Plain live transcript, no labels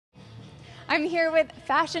I'm here with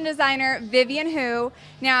fashion designer Vivienne Hu.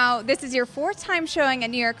 Now, this is your fourth time showing at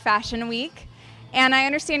New York Fashion Week, and I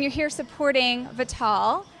understand you're here supporting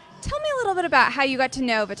Vital. Tell me a little bit about how you got to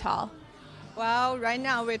know Vital. Well, right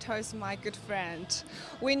now Vital is my good friend.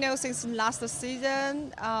 We know since last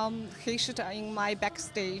season. He shot in my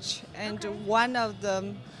backstage, and one of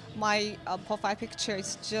my profile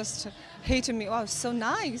pictures just hit me. Oh, so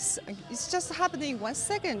nice! It's just happened in 1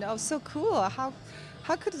 second. Oh, so cool!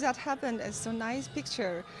 How could that happen? It's so nice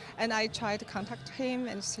picture. And I tried to contact him,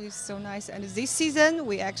 and he's so nice. And this season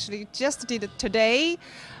we actually just did today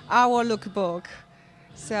our lookbook.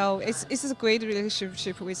 So it's a great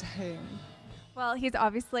relationship with him. Well, he's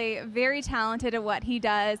obviously very talented at what he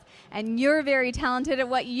does, and you're very talented at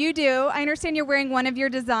what you do. I understand you're wearing one of your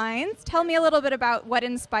designs. Tell me a little bit about what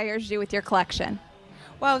inspires you with your collection.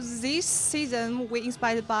 Well, this season we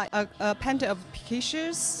inspired by a painter of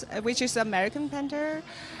Picasso's, which is American painter.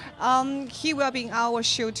 He will be in our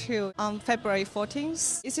show too on February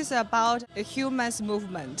 14th. This is about a human's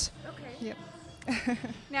movement. Okay. Yeah.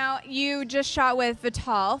 Now, you just shot with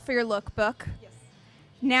Vital for your lookbook. Yes.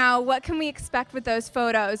 Now, what can we expect with those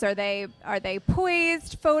photos? Are they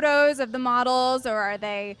poised photos of the models, or are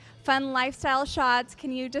they fun lifestyle shots?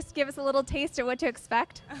 Can you just give us a little taste of what to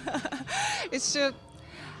expect?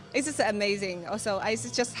 It's just amazing. Also, I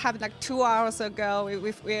just happened like 2 hours ago.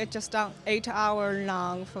 We just done 8 hours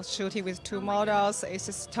long for shooting with two models. It's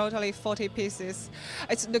just totally 40 pieces.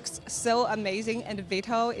 It looks so amazing, and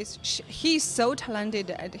Vital he's so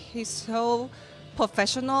talented and he's so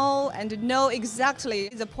professional and know exactly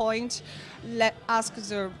the point. Let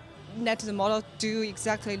the model do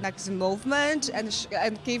exactly like the movement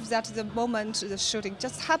and give that the moment the shooting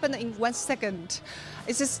just happened in 1 second.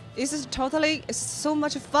 It's so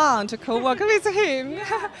much fun to co-work with him.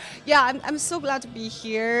 Yeah, I'm so glad to be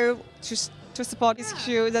here to support his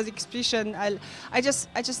show, the exhibition. I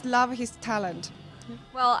just love his talent.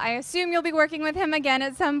 Well, I assume you'll be working with him again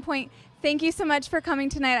at some point. Thank you so much for coming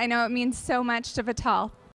tonight. I know it means so much to Vital.